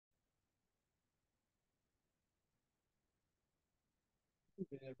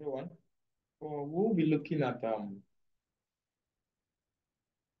evening, everyone. We'll be looking at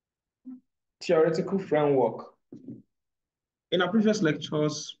theoretical framework. In our previous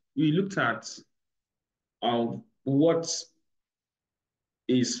lectures, we looked at what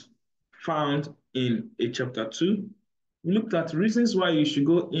is found in a chapter 2. We looked at reasons why you should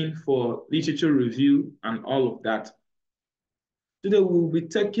go in for literature review and all of that. Today, we'll be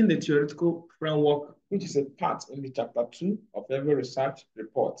taking the theoretical framework, which is a part in the chapter 2 of every research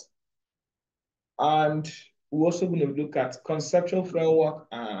report. And we're also going to look at conceptual framework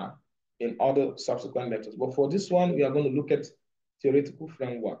in other subsequent lectures. But for this one, we are going to look at theoretical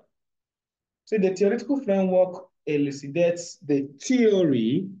framework. So the theoretical framework elucidates the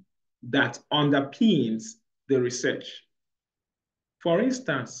theory that underpins the research. For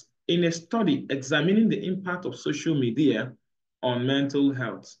instance, in a study examining the impact of social media on mental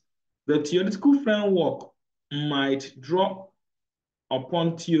health, the theoretical framework might draw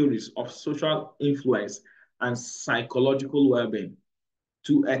upon theories of social influence and psychological well-being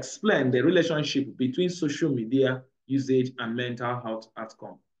to explain the relationship between social media usage and mental health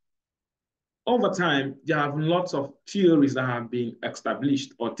outcome. Over time, there have been lots of theories that have been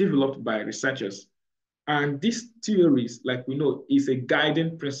established or developed by researchers. And these theories, like we know, is a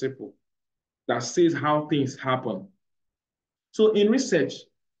guiding principle that says how things happen. So in research,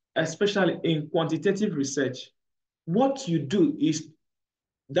 especially in quantitative research, what you do is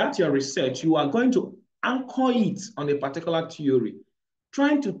that your research, you are going to anchor it on a particular theory,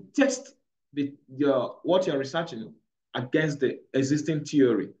 trying to test what you're researching against the existing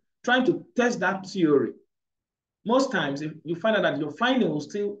theory, trying to test that theory. Most times, if you find out that your finding will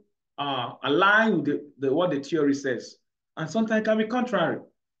still align with what the theory says, and sometimes it can be contrary.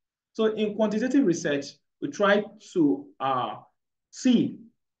 So in quantitative research, we try to see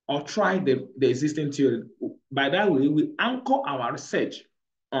or try the existing theory. By that way, we anchor our research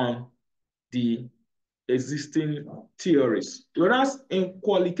on the existing theories. Whereas in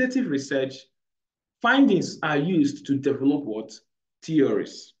qualitative research, findings are used to develop what?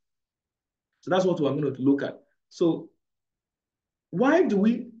 Theories. So that's what we're going to look at. So why do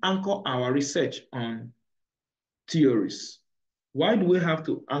we anchor our research on theories? Why do we have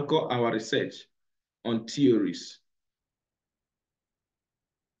to anchor our research on theories?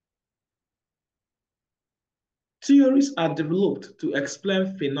 Theories are developed to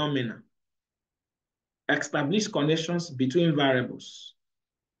explain phenomena, establish connections between variables,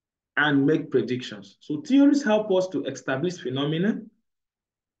 and make predictions. So theories help us to establish phenomena,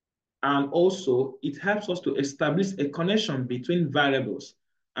 and also it helps us to establish a connection between variables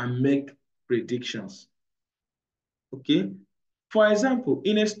and make predictions. Okay? For example,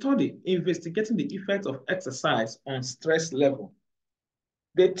 in a study investigating the effect of exercise on stress level,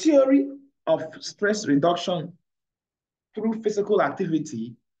 the theory of stress reduction through physical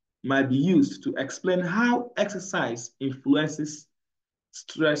activity might be used to explain how exercise influences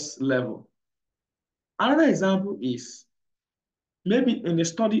stress level. Another example is maybe in the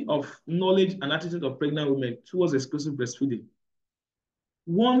study of knowledge and attitude of pregnant women towards exclusive breastfeeding.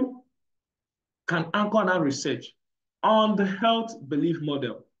 One can anchor that research on the health belief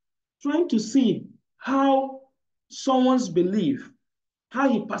model, trying to see how someone's belief, how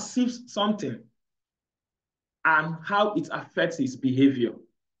he perceives something, and how it affects his behavior.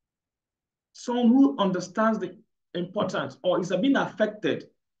 Someone who understands the importance or is being affected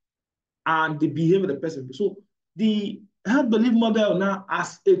and the behavior of the person. So the health belief model now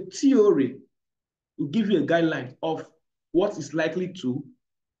as a theory will give you a guideline of what is likely to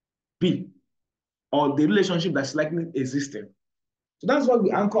be or the relationship that's likely existing. So that's why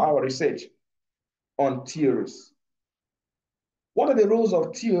we anchor our research on theories. What are the roles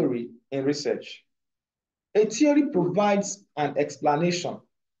of theory in research? A theory provides an explanation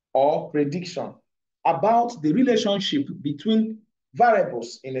or prediction about the relationship between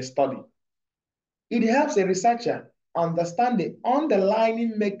variables in a study. It helps a researcher understand the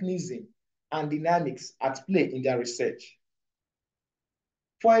underlying mechanism and dynamics at play in their research.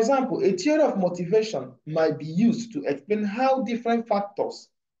 For example, a theory of motivation might be used to explain how different factors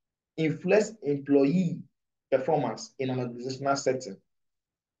influence employee performance in an organizational setting.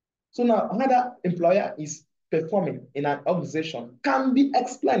 So now, how that employer is performing in an organization can be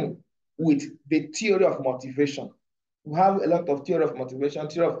explained with the theory of motivation. We have a lot of theory of motivation,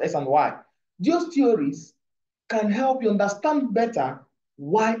 theory of S and Y. Those theories can help you understand better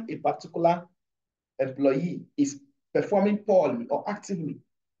why a particular employee is performing poorly or actively.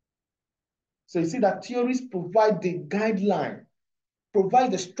 So you see that theories provide the guideline,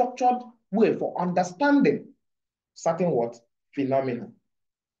 provide the structured way for understanding certain what? Phenomena.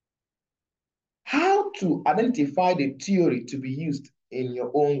 How to identify the theory to be used in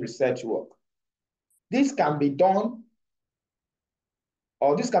your own research work. This can be done,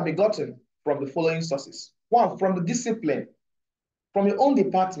 or this can be gotten from the following sources. One, from the discipline, from your own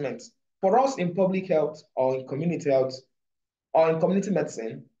department. For us in public health or in community health or in community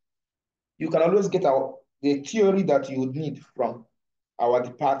medicine, you can always get the theory that you would need from our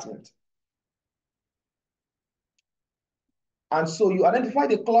department. And so you identify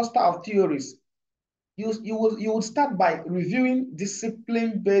the cluster of theories. You would start by reviewing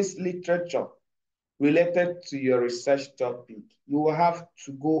discipline-based literature related to your research topic. You will have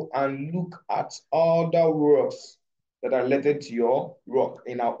to go and look at other works that are related to your work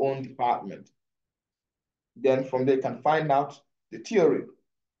in our own department. Then from there, you can find out the theory.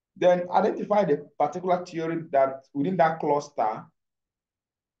 Then identify the particular theory that within that cluster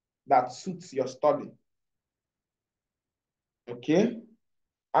that suits your study. Okay?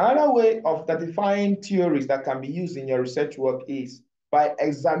 Another way of identifying theories that can be used in your research work is by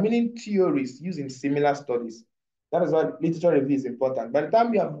examining theories using similar studies. That is why literature review is important. By the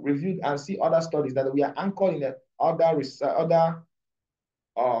time you have reviewed and see other studies that we are anchored in other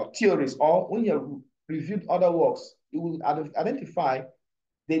theories, or when you have reviewed other works, you will identify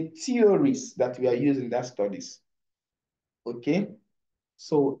the theories that we are using in that studies. Okay?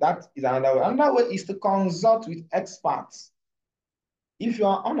 So that is another way. Another way is to consult with experts. If you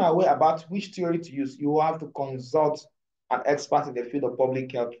are unaware about which theory to use, you will have to consult an expert in the field of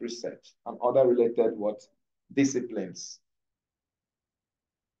public health research and other related disciplines.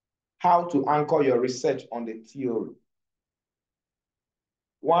 How to anchor your research on the theory.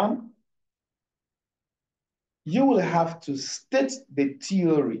 One, you will have to state the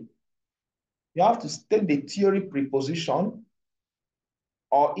theory. You have to state the theory preposition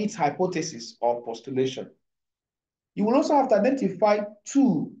or its hypothesis or postulation. You will also have to identify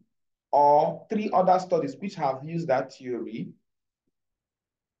 2 or 3 other studies which have used that theory.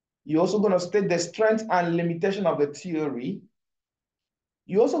 You're also going to state the strength and limitation of the theory.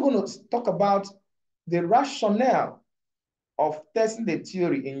 You're also going to talk about the rationale of testing the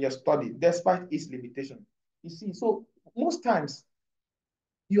theory in your study despite its limitation. You see, so most times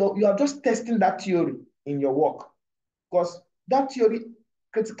you are just testing that theory in your work because that theory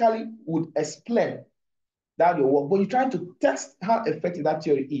critically would explain that your work, but you're trying to test how effective that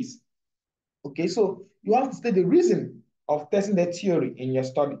theory is. Okay, so you have to state the reason of testing the theory in your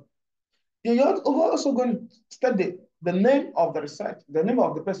study. Then you're also going to state the name of the research, the name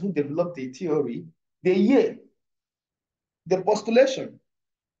of the person who developed the theory, the year, the postulation,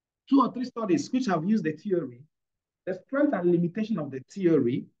 2 or 3 studies which have used the theory, the strength and limitation of the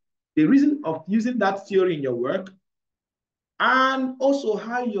theory, the reason of using that theory in your work, and also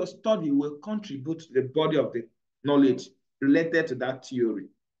how your study will contribute to the body of the knowledge related to that theory.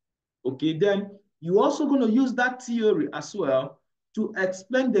 Okay, then you're also going to use that theory as well to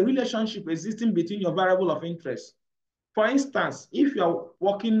explain the relationship existing between your variable of interest. For instance, if you're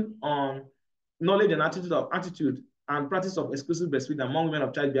working on knowledge and attitude and practice of exclusive breastfeeding among women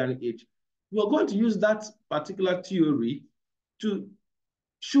of childbearing age, you're going to use that particular theory to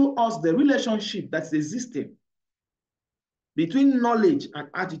show us the relationship that's existing between knowledge and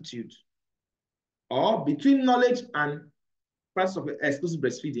attitude, or between knowledge and practice of exclusive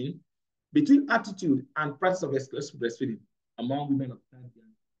breastfeeding, between attitude and practice of exclusive breastfeeding among women of childbearing.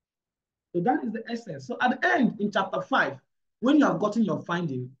 So that is the essence. So at the end, in chapter 5, when you have gotten your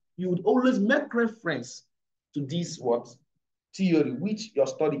finding, you would always make reference to this theory which your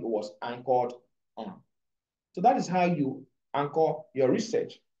study was anchored on. So that is how you anchor your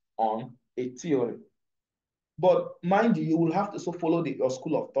research on a theory. But mind you, you will have to also follow your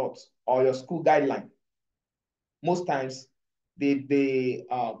school of thought or your school guideline. Most times, the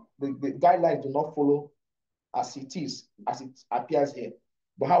guidelines do not follow as it is, as it appears here.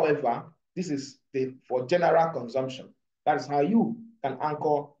 But however, this is for general consumption. That is how you can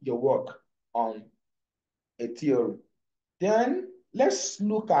anchor your work on a theory. Then let's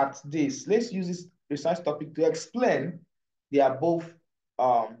look at this. Let's use this research topic to explain the above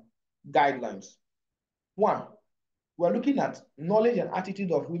guidelines. One, we're looking at knowledge and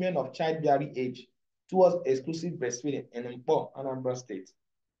attitude of women of childbearing age towards exclusive breastfeeding in Mpo, Anambra State.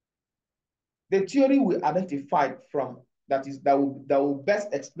 The theory we identified from that will best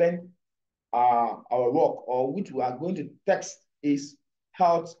explain our work, or which we are going to text, is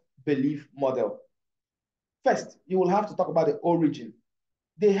health belief model. First, you will have to talk about the origin.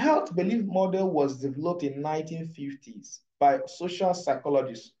 The health belief model was developed in 1950s by social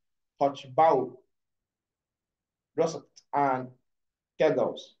psychologists Hochbaum, Roset, and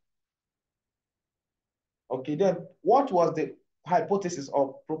Kegels. Okay, then what was the hypothesis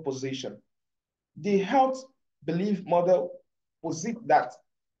or proposition? The health belief model posit that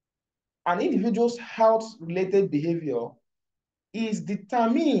an individual's health-related behavior is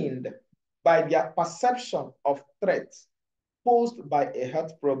determined by their perception of threats posed by a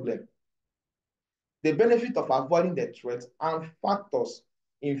health problem, the benefit of avoiding the threat, and factors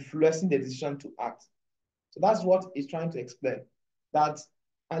influencing the decision to act. So that's what it's trying to explain, that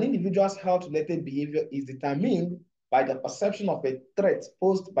an individual's health-related behavior is determined by the perception of a threat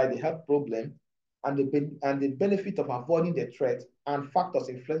posed by the health problem and the benefit of avoiding the threat and factors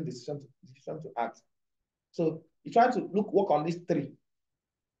influencing the decision to act. So you try to work on these three.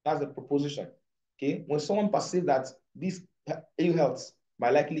 That's the proposition. Okay, when someone perceives that this ill health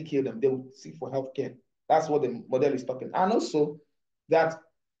might likely kill them, they will seek for healthcare. That's what the model is talking. And also that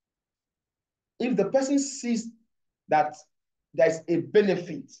if the person sees that there's a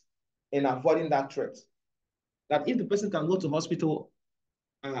benefit in avoiding that threat, that if the person can go to hospital,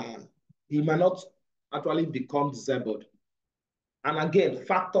 he might not actually become disabled. And again,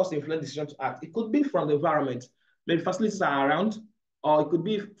 factors influence decision to act. It could be from the environment, maybe facilities are around, or it could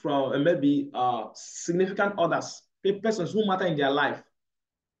be from maybe significant others, persons who matter in their life.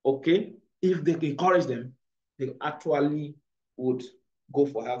 Okay, if they encourage them, they actually would go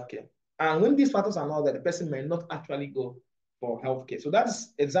for healthcare. And when these factors are not there, the person may not actually go for healthcare. So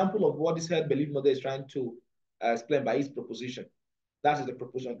that's an example of what this health belief model is trying to explain by its proposition. That is the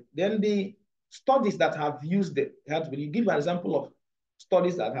proposition. Then the studies that have used the health belief, give an example of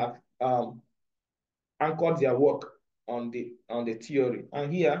studies that have anchored their work on the theory.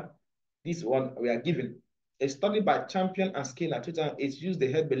 And here, this one we are given. A study by Champion and Skinner 2008 used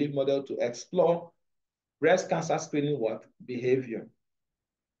the health belief model to explore breast cancer screening work behavior.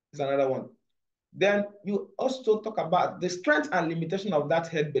 This is another one. Then you also talk about the strength and limitation of that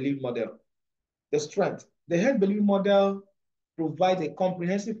health belief model. The strength. The health belief model provides a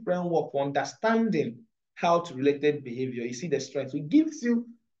comprehensive framework for understanding health-related behavior. You see the strength. It gives you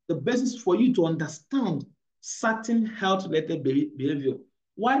the basis for you to understand certain health-related behavior.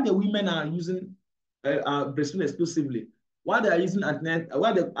 Why the women are using breastfeeding exclusively, why they are using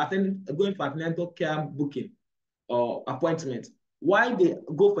why they going for antenatal care booking or appointment, why they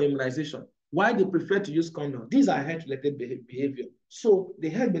go for immunization, why they prefer to use condom. These are health-related behavior. So the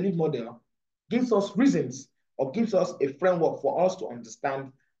health belief model gives us reasons or gives us a framework for us to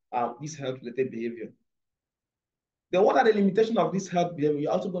understand this health-related behavior. Then what are the limitations of this health behavior?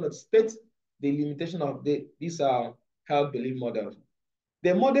 You're also going to state the limitation of this health belief model.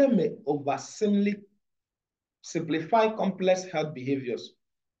 The model may oversimplify complex health behaviors,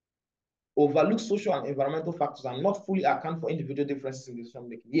 overlook social and environmental factors, and not fully account for individual differences in decision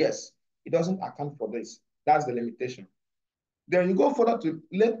making. Yes, it doesn't account for this. That's the limitation. Then you go further to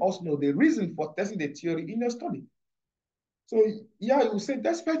let us know the reason for testing the theory in your study. So yeah, you say,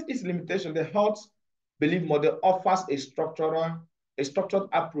 despite its limitation, the health belief model offers a structured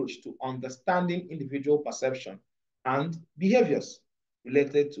approach to understanding individual perception and behaviors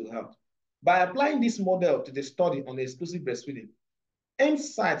related to health. By applying this model to the study on exclusive breastfeeding,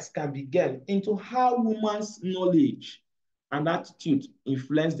 insights can be gained into how women's knowledge and attitude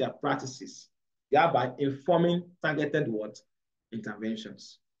influence their practices, thereby informing targeted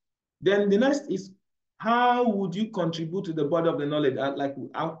interventions. Then the next is, how would you contribute to the body of the knowledge, like we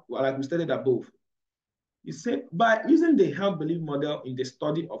stated above? You say, by using the health belief model in the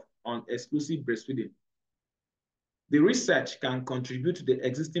study on exclusive breastfeeding, the research can contribute to the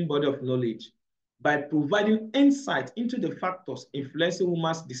existing body of knowledge by providing insight into the factors influencing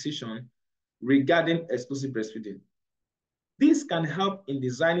women's decision regarding exclusive breastfeeding. This can help in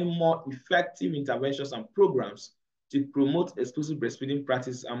designing more effective interventions and programs to promote exclusive breastfeeding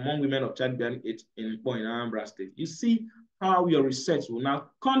practices among women of childbearing age in Anambra State. You see how your research will now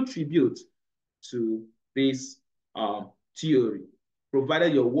contribute to this theory,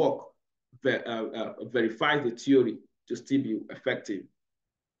 provided your work verifies the theory to still be effective.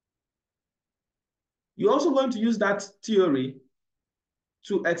 You're also going to use that theory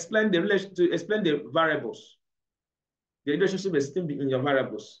to explain the variables, the relationship in your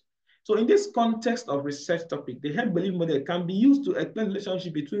variables. So in this context of research topic, the health belief model can be used to explain the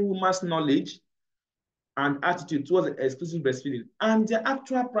relationship between women's knowledge and attitude towards exclusive breastfeeding and their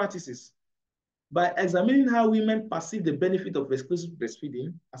actual practices by examining how women perceive the benefit of exclusive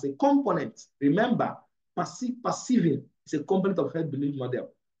breastfeeding as a component. Remember, perceiving is a component of health belief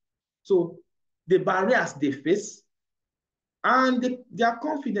model. So the barriers they face and their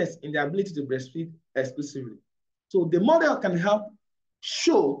confidence in their ability to breastfeed exclusively. So the model can help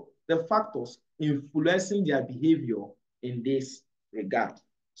show the factors influencing their behavior in this regard.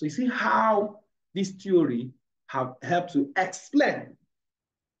 So you see how this theory have helped to explain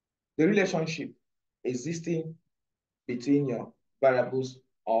the relationship existing between your variables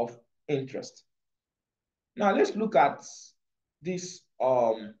of interest. Now let's look at this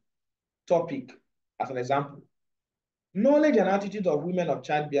topic as an example. Knowledge and attitude of women of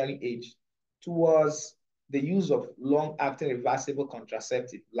childbearing age towards the use of long-acting reversible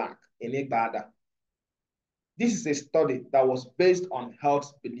contraceptive, LAC, in Igbada. This is a study that was based on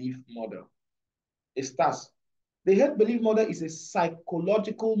health belief model. It starts. The health belief model is a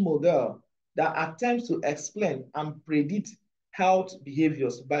psychological model that attempts to explain and predict health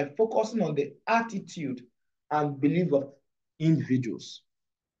behaviors by focusing on the attitude and belief of individuals.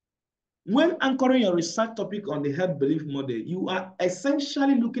 When anchoring your research topic on the health belief model, you are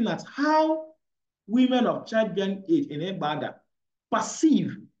essentially looking at how women of childbearing age in Ibadan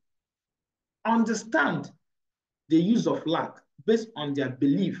perceive, understand the use of LAC based on their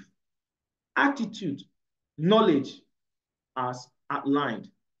belief, attitude, knowledge as outlined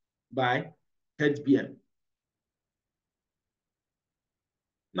by HBM.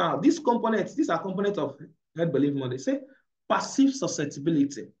 Now, these are components of health belief model. Say passive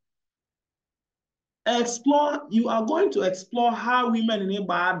susceptibility. You are going to explore how women in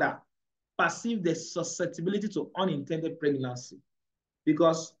Ibadan perceive the susceptibility to unintended pregnancy.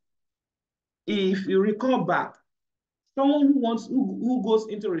 Because if you recall back, someone who goes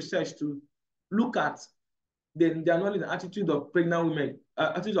into research to look at their knowledge and attitude of pregnant women,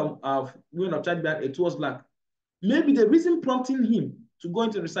 attitude of women of childbearing age towards LAC, maybe the reason prompting him to go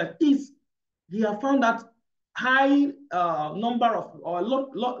into research is he has found that high number of, or a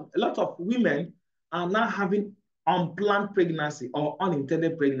lot of women are now having unplanned pregnancy or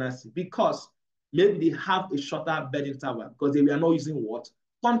unintended pregnancy because maybe they have a shorter birth interval because they were not using what?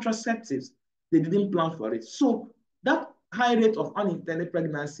 Contraceptives. They didn't plan for it. So that high rate of unintended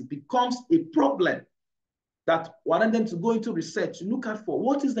pregnancy becomes a problem that warrant them to go into research to look at for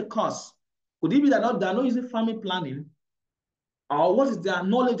what is the cause. Could it be that they're not using family planning? Or what is their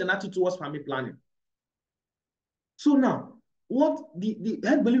knowledge and attitude towards family planning? So now, what the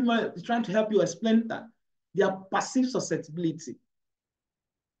health belief model is trying to help you explain that their passive susceptibility,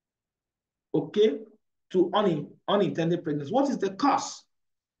 okay, to unintended pregnancy. What is the cause?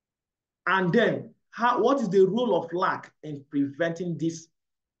 And then, what is the role of LAC in preventing this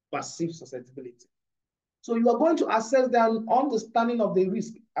passive susceptibility? So you are going to assess their understanding of the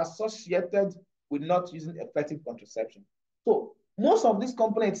risk associated with not using effective contraception. So most of these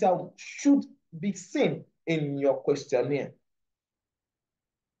components should be seen in your questionnaire.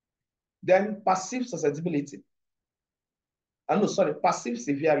 Then passive susceptibility. Passive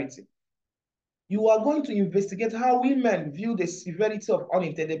severity. You are going to investigate how women view the severity of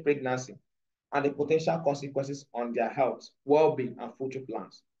unintended pregnancy and the potential consequences on their health, well-being, and future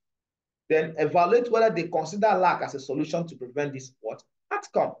plans. Then evaluate whether they consider LAC as a solution to prevent this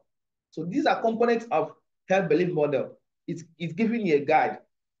outcome. So these are components of health belief model. It's giving you a guide.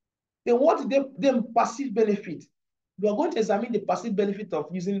 Then what is the passive benefit? You are going to examine the passive benefit of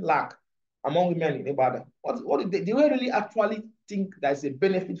using LAC among women in Ibadan. What do they really actually think there's a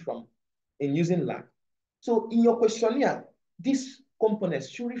benefit from in using LAC? So in your questionnaire, these components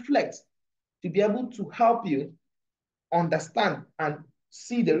should reflect to be able to help you understand and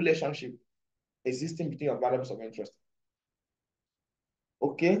see the relationship existing between your variables of interest.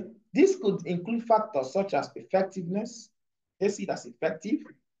 Okay, this could include factors such as effectiveness. Let's see that's effective.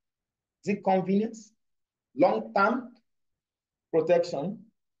 Is it convenience, long-term protection,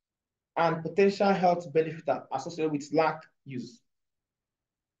 and potential health benefit associated with LAC use.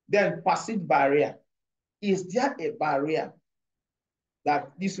 Then passive barrier. Is there a barrier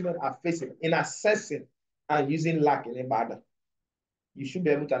that these women are facing in assessing and using LAC in Ibadan? You should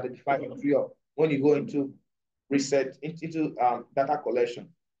be able to identify the three when you go into research, into data collection.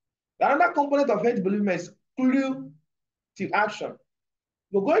 Another component of health belief is clue to action.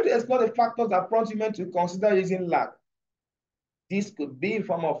 We're going to explore the factors that prompt women to consider using LAC. This could be in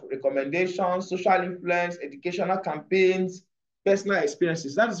form of recommendations, social influence, educational campaigns, personal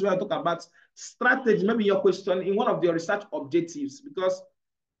experiences. That is where I talk about strategy, maybe your question in one of your research objectives, because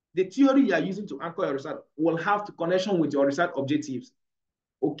the theory you are using to anchor your research will have to connection with your research objectives.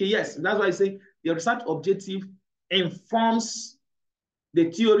 Okay, yes, that's why I say your research objective informs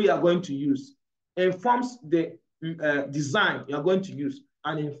the theory you are going to use, informs the design you are going to use,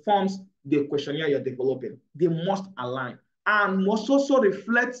 and informs the questionnaire you're developing. They must align and must also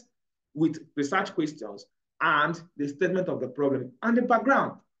reflect with research questions and the statement of the problem and the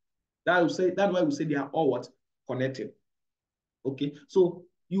background. That's why we say they are all connected. Okay, so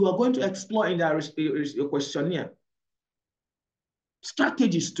you are going to explore in your questionnaire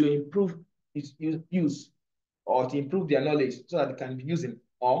strategies to improve its use or to improve their knowledge so that they can be using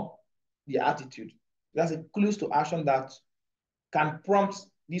or their attitude. That's a clues to action that can prompt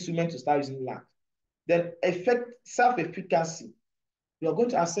these women to start using LAC. Then self-efficacy. We are going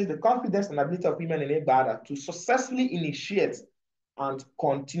to assess the confidence and ability of women in Ibadan to successfully initiate and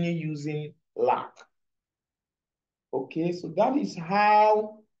continue using LAC. Okay, so that is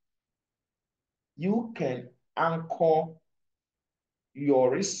how you can anchor your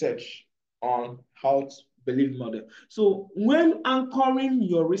research on health belief model. So when anchoring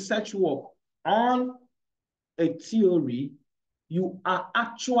your research work on a theory, you are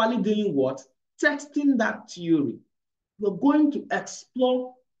actually doing what? Testing that theory. You're going to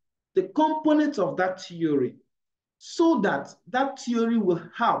explore the components of that theory so that that theory will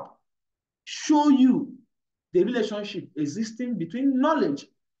help show you the relationship existing between knowledge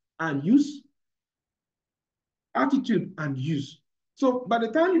and use, attitude and use. So by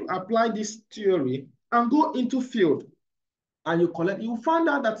the time you apply this theory and go into field and you collect, you find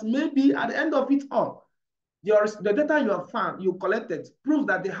out that maybe at the end of it all, the data you have found, you collected, proves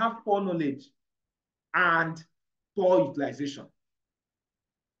that they have poor knowledge and poor utilization.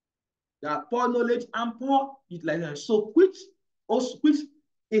 They have poor knowledge and poor utilization. So which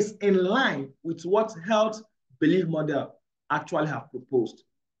is in line with what health belief model actually have proposed.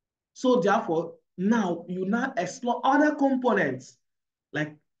 So therefore, now you now explore other components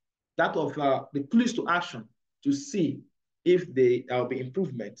like that of the clues to action to see if there will be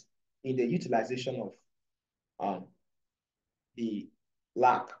improvement in the utilization of the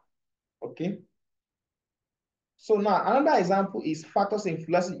LAC. Okay. So now another example is factors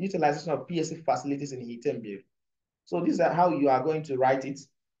influencing utilization of PSC facilities in Ihite-Mbieri. So this is how you are going to write it.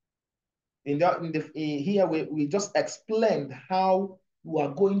 Here we just explained how you are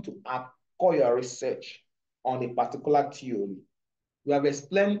going to anchor your research on a particular theory. We have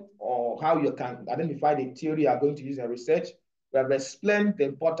explained how you can identify the theory you are going to use in research. We have explained the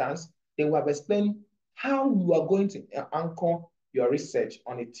importance. Then we have explained how you are going to anchor your research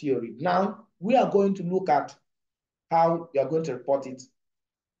on a theory. Now, we are going to look at how you are going to report it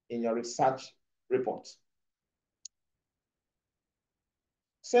in your research report.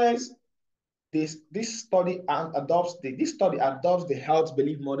 Says this study adopts the health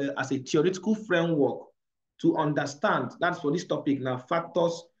belief model as a theoretical framework to understand, that's for this topic now,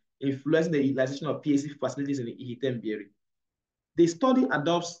 factors influencing the utilization of PSC facilities in Ihite-Mbieri. The study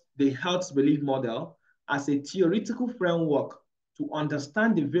adopts the health belief model as a theoretical framework to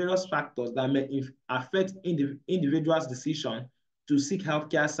understand the various factors that may affect individuals' decision to seek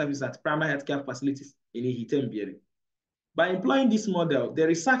healthcare services at primary healthcare facilities in Ihite-Mbieri. By employing this model, the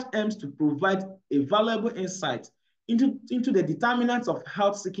research aims to provide a valuable insight into the determinants of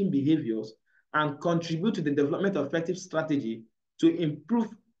health-seeking behaviors and contribute to the development of effective strategy to improve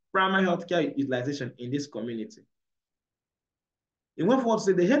primary healthcare utilization in this community. In one word,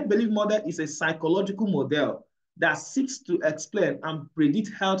 the health belief model is a psychological model that seeks to explain and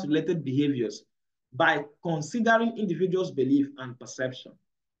predict health-related behaviors by considering individuals' belief and perception.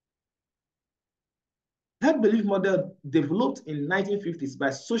 Health belief model developed in the 1950s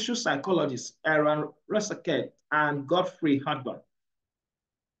by social psychologists Aaron Rosakert and Godfrey Hardman.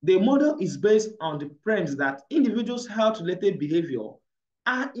 The model is based on the premise that individuals' health-related behavior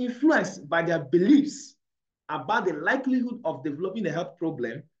are influenced by their beliefs about the likelihood of developing a health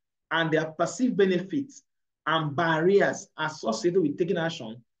problem and their perceived benefits and barriers associated with taking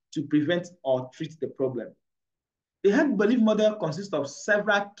action to prevent or treat the problem. The health belief model consists of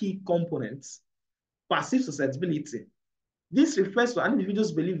several key components. Perceived susceptibility. This refers to an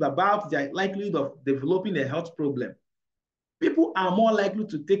individual's belief about their likelihood of developing a health problem. People are more likely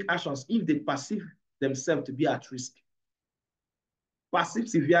to take actions if they perceive themselves to be at risk. Perceived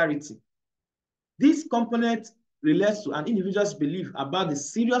severity. This component relates to an individual's belief about the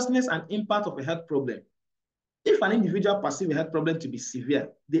seriousness and impact of a health problem. If an individual perceives a health problem to be severe,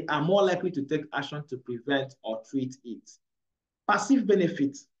 they are more likely to take action to prevent or treat it. Perceived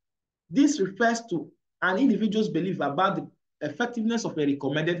benefit. This refers to an individual's belief about the effectiveness of a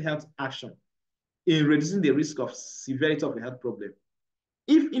recommended health action in reducing the risk of severity of a health problem.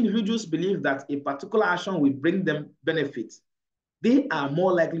 If individuals believe that a particular action will bring them benefits, they are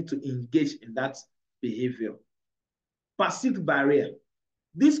more likely to engage in that behavior. Perceived barrier.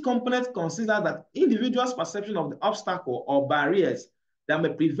 This component considers that individuals' perception of the obstacle or barriers that may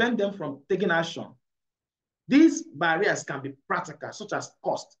prevent them from taking action. These barriers can be practical, such as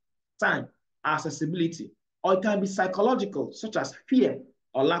cost, time, accessibility, or it can be psychological, such as fear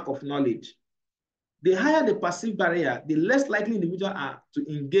or lack of knowledge. The higher the perceived barrier, the less likely individuals are to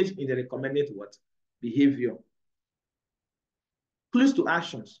engage in the recommended behavior. Clues to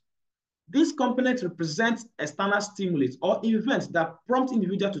actions. This component represents external stimulus or events that prompt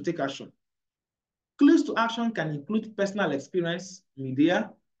individuals to take action. Clues to action can include personal experience,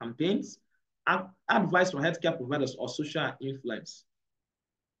 media, campaigns, advice from healthcare providers, or social influence.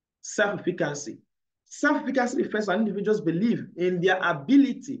 Self-efficacy. Self-efficacy refers to individuals' belief in their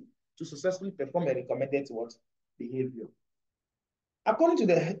ability to successfully perform a recommended behavior. According to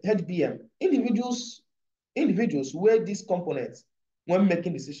the HBM, individuals weigh these components when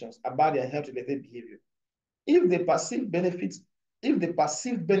making decisions about their health-related behavior. If the perceived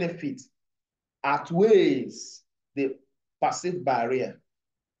benefit outweighs the perceived barrier,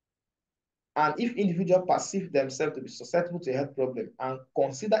 and if individuals perceive themselves to be susceptible to a health problem and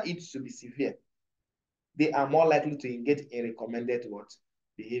consider it to be severe, they are more likely to engage in recommended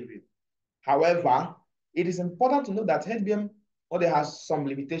behavior. However, it is important to note that HBM has some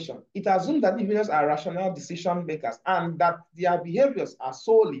limitation. It assumes that individuals are rational decision makers and that their behaviors are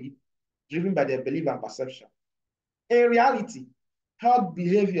solely driven by their belief and perception. In reality, health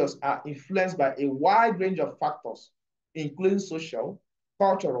behaviors are influenced by a wide range of factors, including social,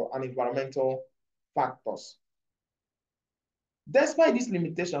 cultural, and environmental factors. Despite these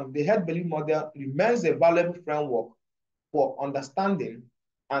limitations, the health belief model remains a valuable framework for understanding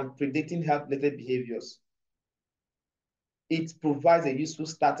and predicting health-related behaviors. It provides a useful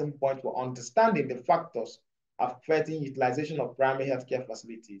starting point for understanding the factors affecting utilization of primary healthcare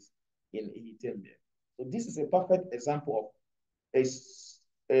facilities in Ethiopia. So this is a perfect example of a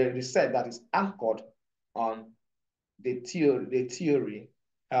research that is anchored on the theory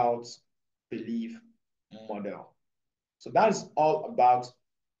health belief model. So that is all about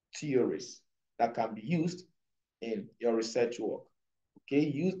theories that can be used in your research work.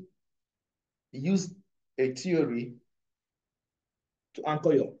 Okay, use a theory to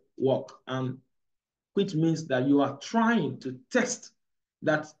anchor your work, and which means that you are trying to test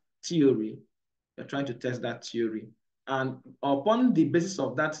that theory. You're trying to test that theory, and upon the basis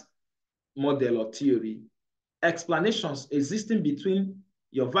of that model or theory, explanations existing between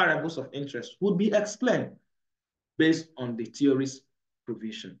your variables of interest would be explained based on the theory's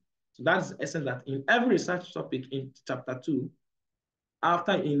provision. So that's the essence, that in every research topic in chapter 2,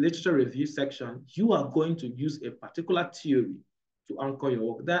 after in literature review section, you are going to use a particular theory to anchor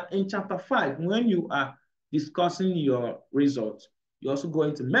your work. Then in chapter 5, when you are discussing your results, you're also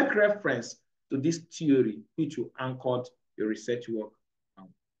going to make reference to this theory which you anchored your research work on.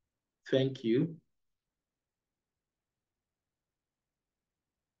 Thank you.